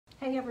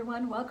Hi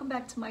everyone, welcome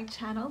back to my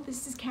channel.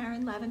 This is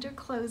Karen, Lavender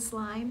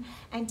Clothesline,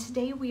 and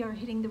today we are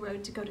hitting the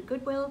road to go to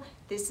Goodwill.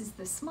 This is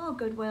the small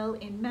Goodwill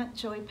in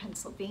Mountjoy,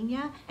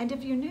 Pennsylvania. And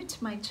if you're new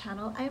to my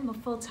channel, I am a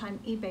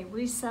full-time eBay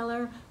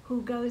reseller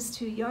who goes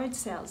to yard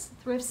sales,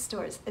 thrift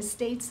stores,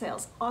 estate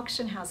sales,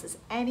 auction houses,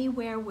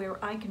 anywhere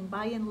where I can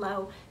buy in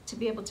low to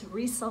be able to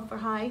resell for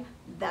high.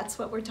 That's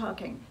what we're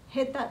talking.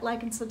 Hit that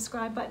like and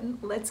subscribe button.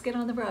 Let's get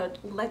on the road.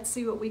 Let's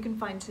see what we can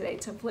find today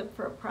to flip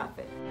for a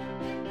profit.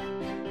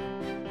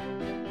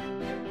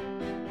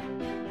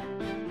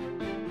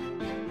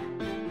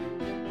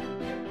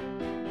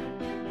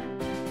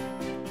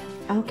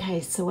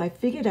 Okay, so I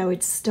figured I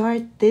would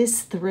start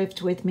this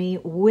thrift with me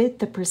with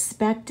the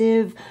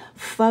perspective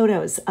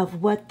photos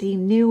of what the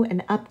new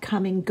and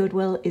upcoming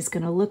Goodwill is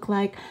going to look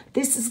like.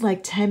 This is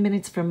like 10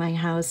 minutes from my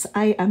house.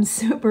 I am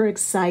super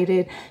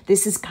excited.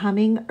 This is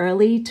coming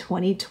early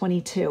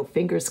 2022,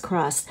 fingers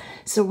crossed.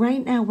 So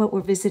right now what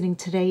we're visiting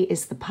today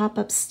is the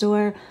pop-up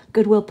store.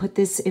 Goodwill put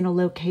this in a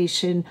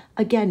location,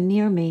 again,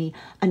 near me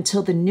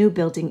until the new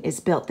building is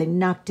built. They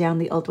knocked down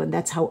the old one.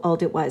 That's how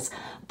old it was.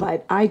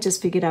 But I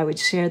just figured I would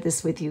share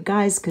this with you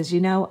guys because, you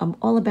know, I'm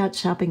all about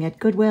shopping at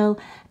Goodwill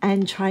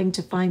and trying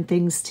to find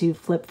things to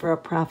flip for a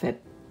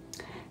profit.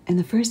 And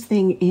the first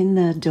thing in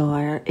the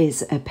door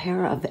is a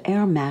pair of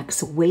Air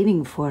Max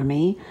waiting for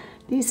me.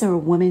 These are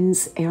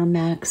women's Air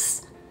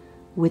Max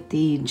with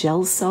the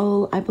gel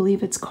sole, I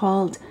believe it's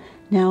called.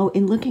 Now,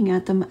 in looking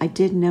at them, I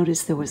did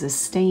notice there was a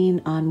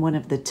stain on one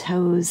of the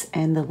toes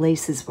and the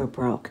laces were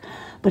broke.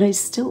 But I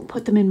still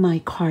put them in my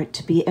cart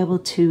to be able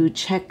to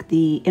check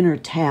the inner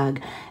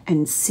tag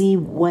and see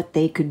what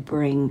they could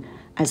bring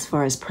as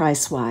far as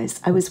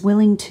price-wise. I was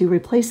willing to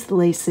replace the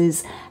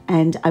laces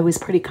and I was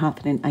pretty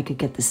confident I could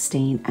get the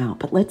stain out.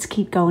 But let's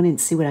keep going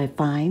and see what I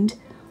find.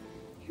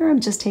 Here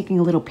I'm just taking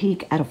a little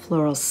peek at a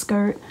floral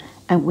skirt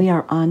and we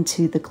are on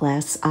to the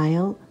glass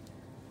aisle.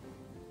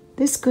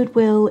 This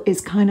Goodwill is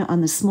kind of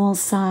on the small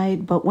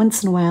side, but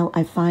once in a while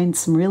I find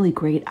some really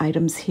great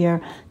items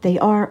here. They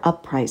are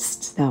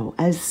uppriced though,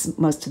 as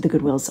most of the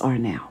Goodwills are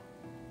now.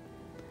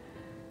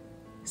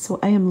 So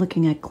I am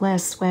looking at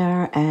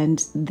glassware,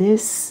 and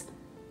this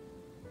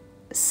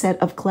set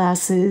of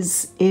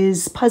glasses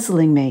is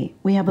puzzling me.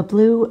 We have a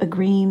blue, a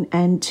green,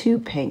 and two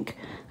pink.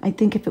 I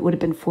think if it would have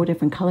been 4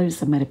 different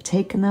colors, I might have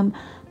taken them,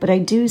 but I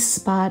do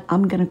spot,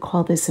 I'm going to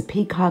call this a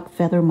peacock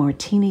feather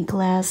martini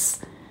glass.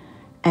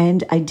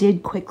 And I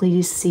did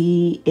quickly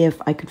see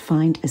if I could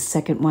find a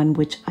second one,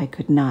 which I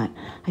could not.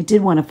 I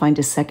did want to find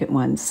a second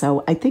one,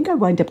 so I think I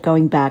wind up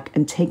going back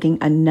and taking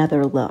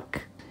another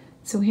look.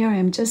 So here I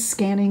am just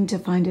scanning to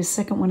find a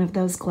second one of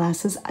those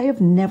glasses. I have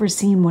never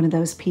seen one of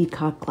those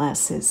peacock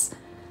glasses.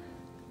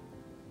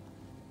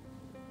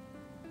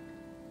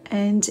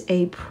 And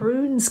a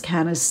prunes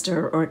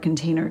canister or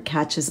container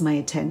catches my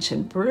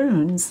attention.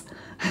 Prunes?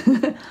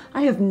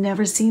 I have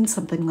never seen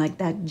something like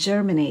that.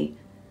 Germany.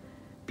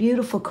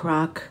 Beautiful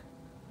crock.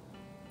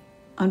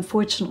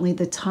 Unfortunately,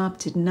 the top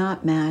did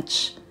not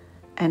match,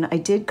 and I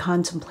did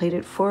contemplate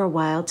it for a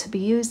while to be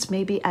used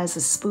maybe as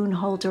a spoon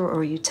holder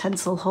or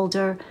utensil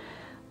holder,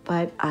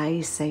 but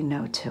I say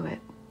no to it.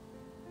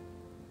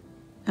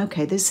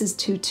 Okay, this is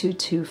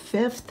 222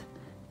 fifth.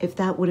 If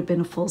that would have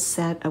been a full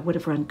set, I would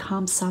have run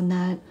comps on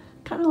that.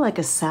 Kind of like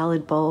a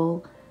salad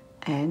bowl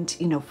and,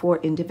 you know, for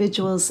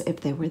individuals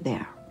if they were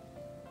there.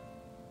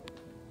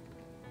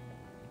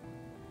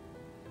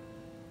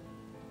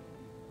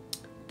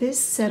 This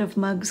set of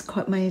mugs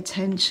caught my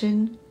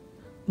attention.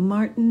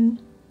 Martin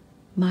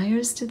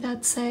Myers, did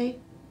that say?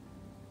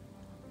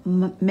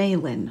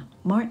 Malin.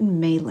 Martin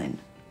Malin.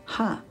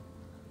 Huh.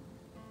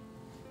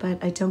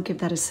 But I don't give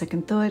that a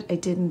second thought. I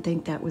didn't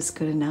think that was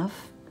good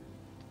enough.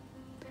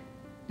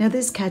 Now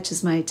this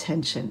catches my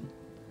attention.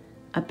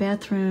 A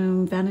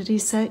bathroom vanity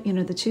set, you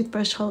know, the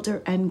toothbrush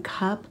holder and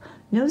cup.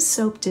 No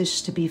soap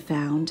dish to be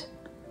found.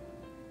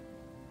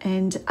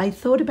 And I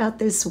thought about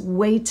this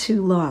way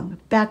too long,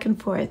 back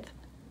and forth.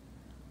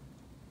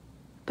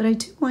 But I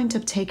do wind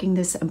up taking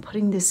this and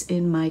putting this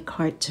in my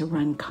cart to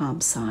run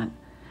comps on.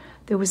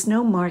 There was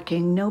no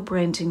marking, no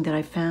branding that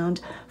I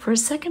found. For a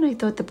second, I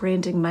thought the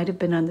branding might have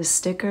been on the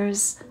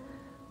stickers,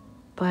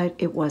 but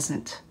it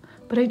wasn't.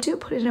 But I do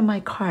put it in my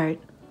cart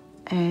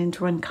and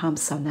run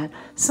comps on that.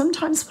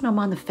 Sometimes when I'm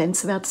on the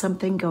fence about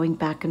something, going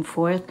back and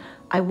forth,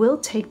 I will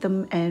take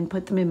them and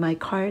put them in my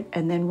cart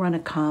and then run a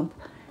comp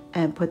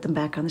and put them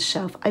back on the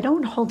shelf. I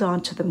don't hold on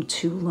to them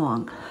too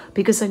long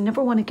because I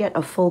never want to get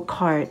a full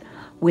cart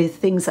with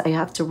things I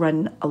have to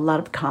run a lot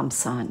of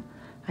comps on.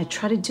 I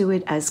try to do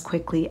it as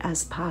quickly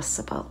as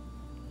possible.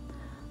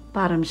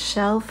 Bottom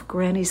shelf,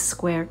 granny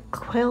square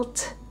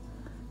quilt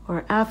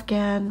or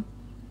Afghan.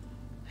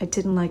 I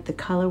didn't like the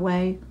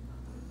colorway.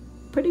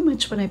 Pretty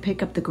much when I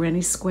pick up the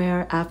granny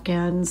square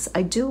Afghans,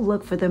 I do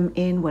look for them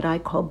in what I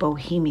call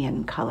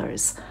bohemian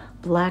colors,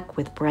 black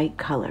with bright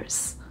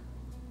colors.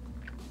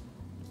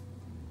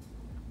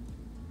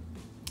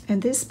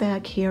 And this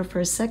bag here,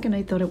 for a second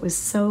I thought it was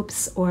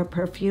soaps or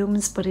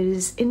perfumes, but it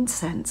is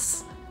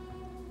incense.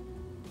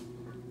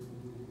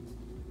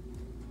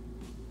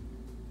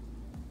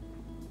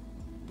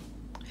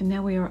 And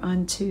now we are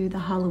on to the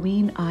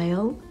Halloween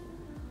aisle.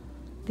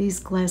 These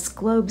glass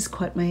globes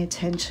caught my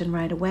attention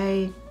right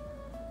away.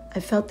 I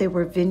felt they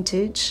were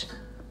vintage.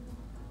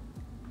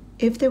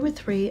 If there were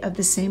 3 of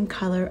the same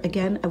color,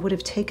 again, I would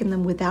have taken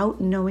them without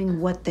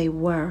knowing what they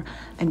were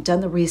and done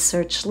the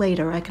research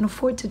later. I can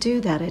afford to do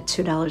that at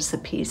 $2 a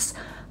piece.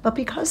 But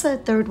because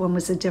that 3rd one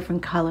was a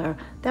different color,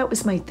 that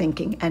was my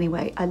thinking.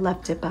 Anyway, I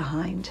left it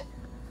behind.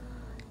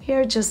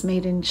 Here, just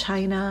made in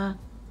China,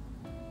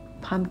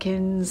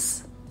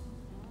 pumpkins.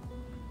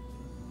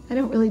 I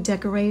don't really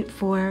decorate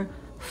for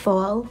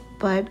fall,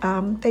 but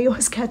they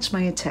always catch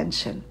my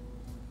attention.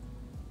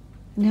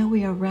 Now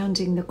we are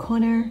rounding the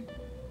corner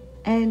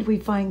and we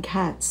find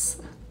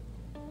cats.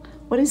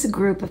 What is a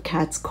group of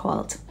cats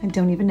called? I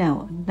don't even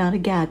know. Not a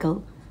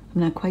gaggle.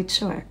 I'm not quite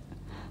sure.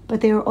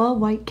 But they are all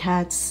white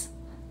cats.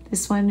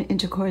 This one,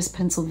 Intercourse,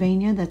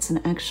 Pennsylvania. That's an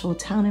actual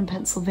town in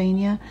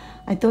Pennsylvania.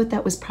 I thought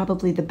that was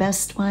probably the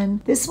best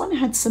one. This one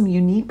had some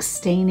unique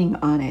staining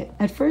on it.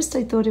 At first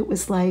I thought it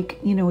was like,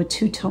 you know, a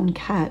two-tone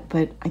cat,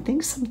 but I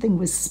think something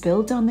was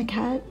spilled on the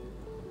cat.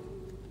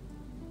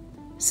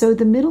 So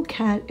the middle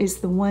cat is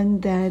the one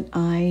that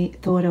I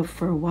thought of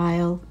for a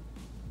while,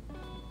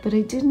 but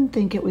I didn't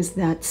think it was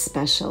that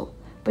special.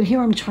 But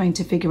here I'm trying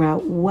to figure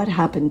out what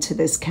happened to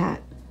this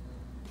cat.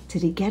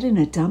 Did he get in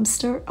a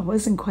dumpster? I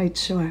wasn't quite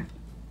sure.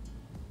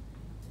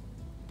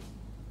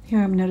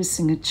 Here I'm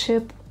noticing a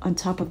chip on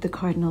top of the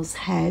cardinal's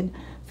head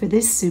for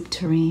this soup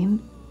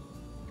tureen.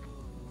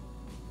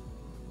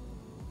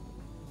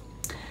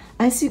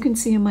 As you can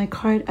see in my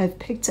cart, I've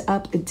picked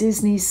up a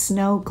Disney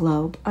snow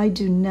globe. I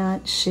do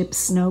not ship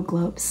snow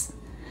globes.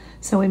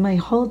 So in my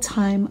whole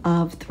time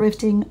of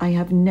thrifting, I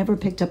have never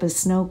picked up a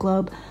snow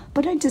globe,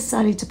 but I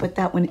decided to put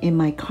that one in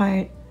my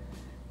cart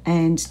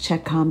and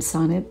check comps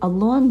on it,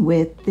 along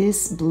with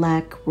this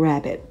black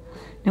rabbit.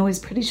 Now I was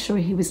pretty sure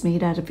he was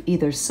made out of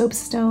either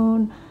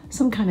soapstone,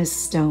 some kind of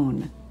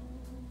stone.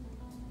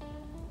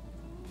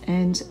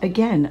 And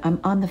again, I'm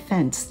on the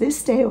fence.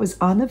 This day I was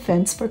on the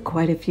fence for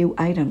quite a few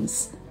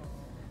items.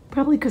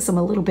 Probably because I'm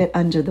a little bit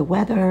under the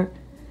weather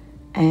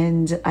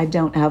and I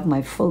don't have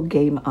my full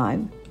game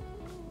on,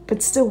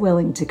 but still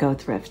willing to go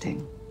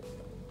thrifting.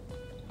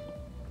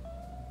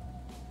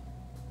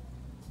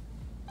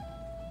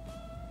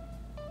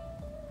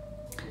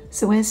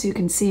 So as you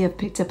can see, I've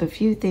picked up a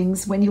few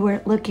things. When you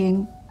weren't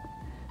looking,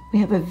 we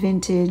have a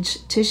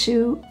vintage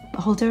tissue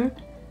holder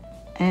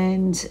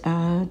and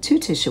 2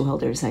 tissue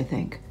holders, I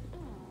think.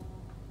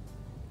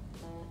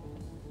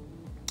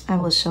 I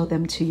will show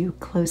them to you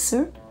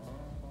closer.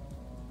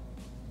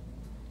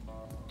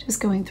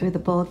 Just going through the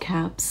ball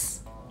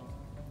caps.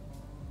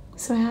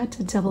 So I had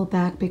to double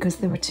back because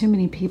there were too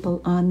many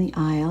people on the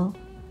aisle.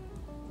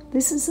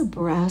 This is a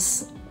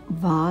brass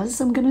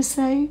vase, I'm gonna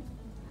say.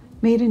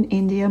 Made in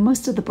India.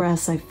 Most of the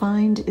brass I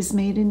find is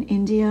made in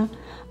India.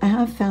 I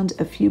have found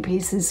a few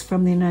pieces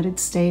from the United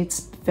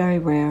States, very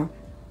rare.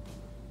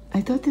 I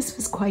thought this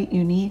was quite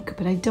unique,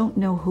 but I don't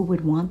know who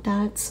would want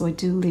that, so I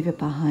do leave it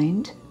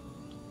behind.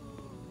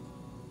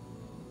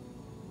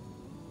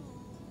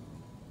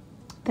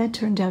 That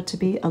turned out to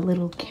be a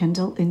little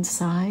candle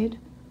inside.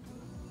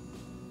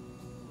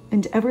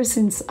 And ever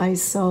since I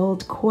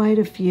sold quite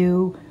a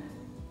few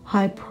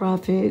high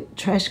profit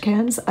trash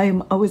cans, I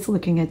am always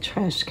looking at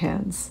trash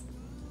cans.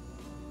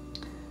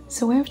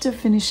 So after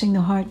finishing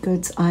the hard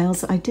goods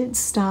aisles, I did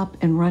stop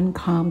and run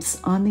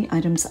comps on the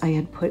items I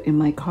had put in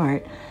my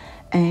cart,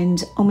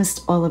 and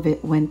almost all of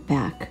it went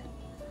back.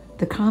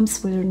 The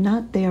comps were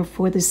not there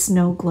for the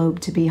snow globe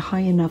to be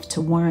high enough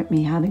to warrant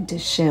me having to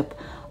ship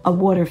a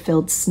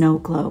water-filled snow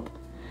globe.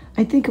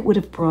 I think it would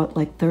have brought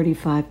like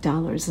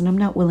 $35, and I'm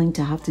not willing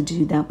to have to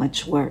do that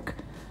much work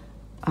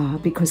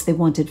because they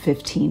wanted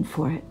 $15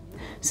 for it.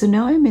 So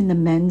now I'm in the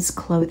men's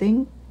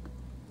clothing.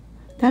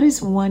 That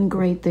is one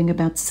great thing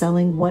about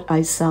selling what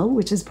I sell,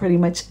 which is pretty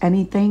much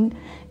anything.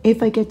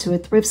 If I get to a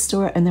thrift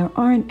store and there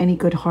aren't any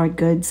good hard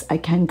goods, I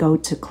can go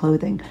to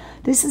clothing.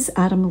 This is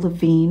Adam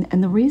Levine,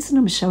 and the reason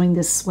I'm showing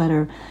this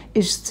sweater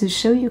is to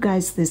show you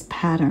guys this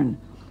pattern.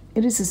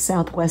 It is a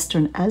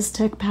Southwestern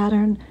Aztec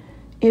pattern.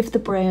 If the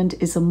brand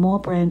is a mall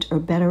brand or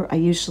better, I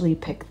usually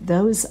pick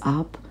those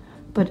up,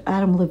 but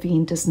Adam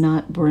Levine does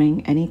not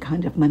bring any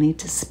kind of money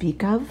to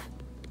speak of.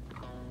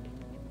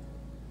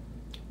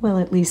 Well,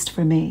 at least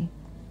for me.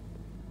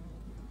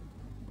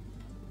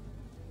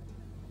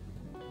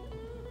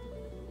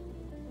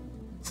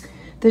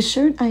 The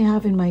shirt I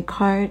have in my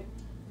cart,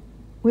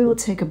 we will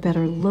take a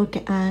better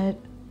look at.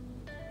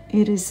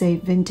 It is a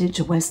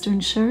vintage Western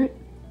shirt.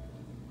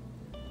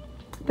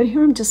 But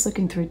here I'm just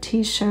looking through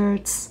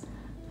t-shirts.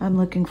 I'm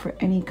looking for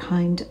any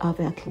kind of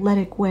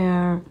athletic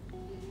wear,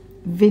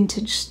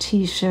 vintage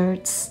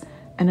t-shirts,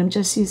 and I'm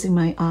just using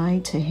my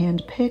eye to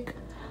hand pick.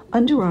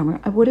 Under Armour,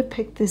 I would have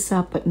picked this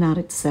up, but not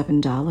at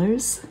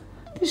 $7.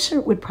 This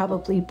shirt would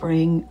probably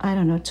bring, I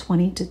don't know,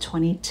 20 to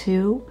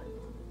 22.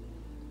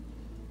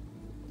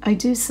 I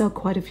do sell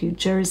quite a few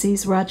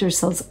jerseys. Roger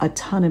sells a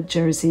ton of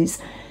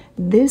jerseys.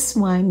 This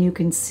one, you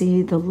can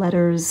see the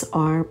letters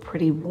are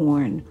pretty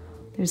worn.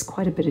 There's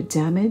quite a bit of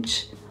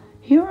damage.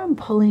 Here I'm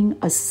pulling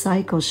a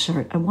cycle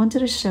shirt. I wanted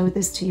to show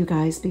this to you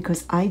guys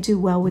because I do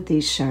well with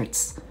these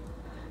shirts.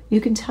 You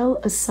can tell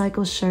a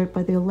cycle shirt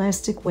by the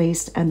elastic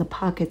waist and the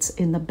pockets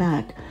in the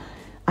back.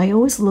 I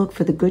always look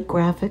for the good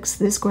graphics.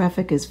 This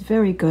graphic is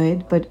very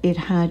good, but it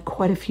had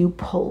quite a few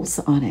pulls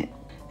on it.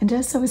 And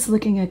as I was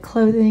looking at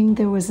clothing,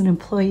 there was an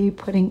employee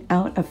putting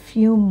out a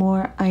few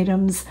more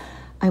items.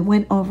 I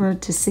went over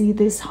to see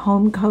this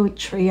home coat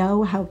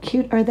trio. How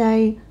cute are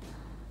they?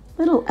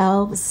 Little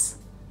elves.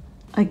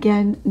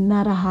 Again,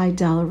 not a high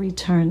dollar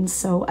return,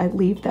 so I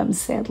leave them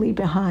sadly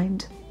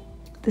behind.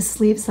 The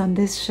sleeves on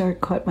this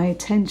shirt caught my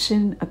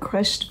attention, a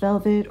crushed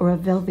velvet, or a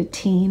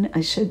velveteen,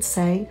 I should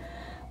say.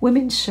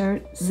 Women's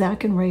shirt,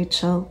 Zach and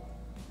Rachel.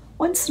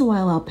 Once in a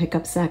while I'll pick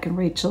up Zach and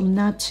Rachel,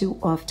 not too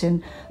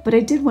often, but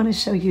I did want to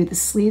show you the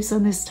sleeves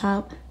on this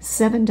top,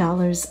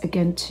 $7,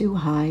 again too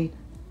high.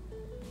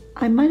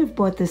 I might have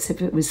bought this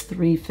if it was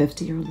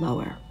 $3.50 or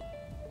lower.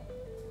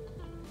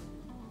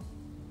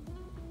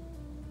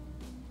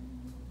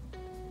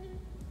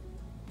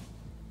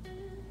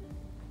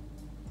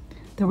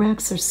 The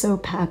racks are so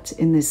packed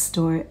in this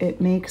store,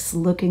 it makes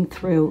looking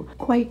through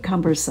quite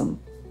cumbersome.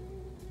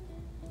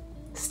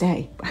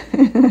 Stay.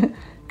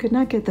 Could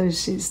not get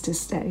those shoes to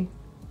stay.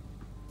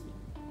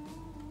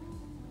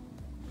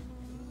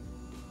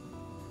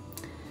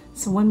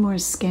 So one more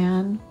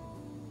scan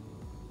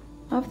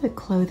of the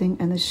clothing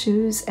and the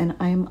shoes, and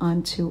I am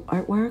on to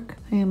artwork.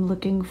 I am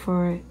looking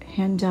for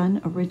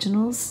hand-done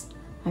originals.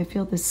 I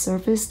feel the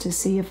surface to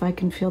see if I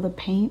can feel the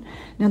paint.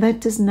 Now that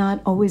does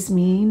not always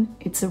mean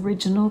it's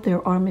original.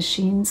 There are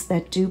machines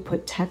that do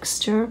put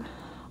texture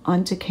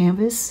onto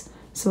canvas.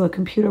 So a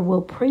computer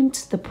will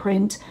print the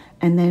print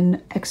and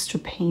then extra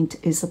paint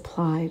is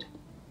applied.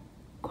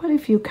 Quite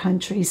a few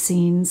country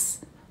scenes.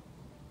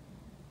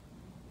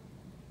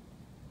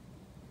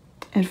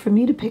 And for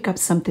me to pick up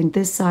something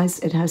this size,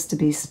 it has to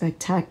be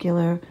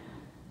spectacular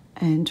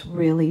and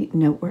really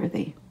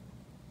noteworthy.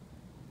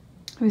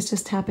 I was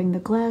just tapping the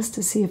glass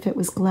to see if it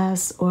was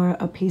glass or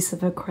a piece of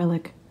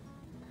acrylic.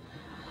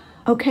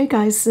 Okay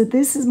guys, so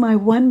this is my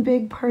one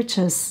big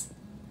purchase.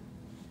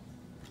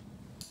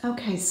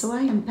 Okay, so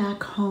I am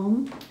back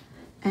home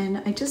and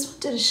I just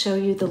wanted to show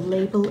you the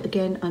label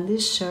again on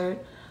this shirt.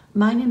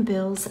 Mine and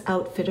Bill's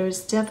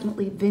Outfitters,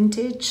 definitely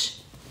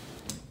vintage.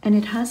 And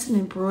it has an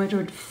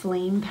embroidered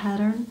flame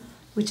pattern,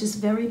 which is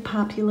very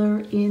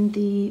popular in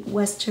the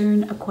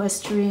Western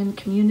equestrian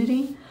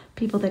community.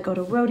 People that go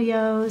to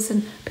rodeos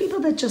and people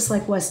that just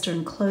like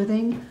Western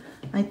clothing.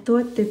 I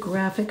thought the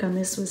graphic on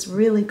this was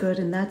really good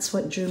and that's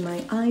what drew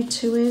my eye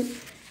to it.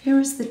 Here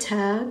is the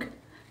tag.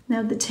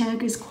 Now the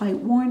tag is quite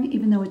worn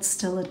even though it's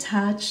still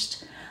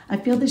attached. I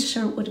feel this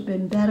shirt would have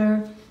been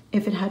better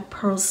if it had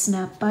pearl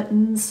snap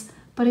buttons,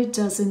 but it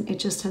doesn't. It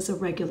just has a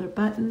regular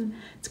button.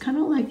 It's kind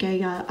of like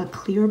a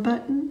clear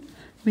button,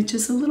 which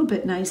is a little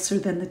bit nicer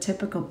than the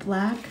typical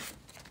black.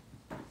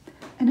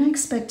 And I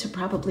expect to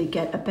probably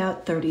get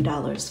about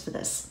 $30 for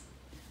this.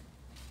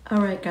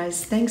 All right,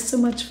 guys, thanks so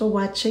much for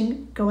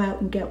watching. Go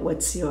out and get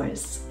what's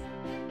yours.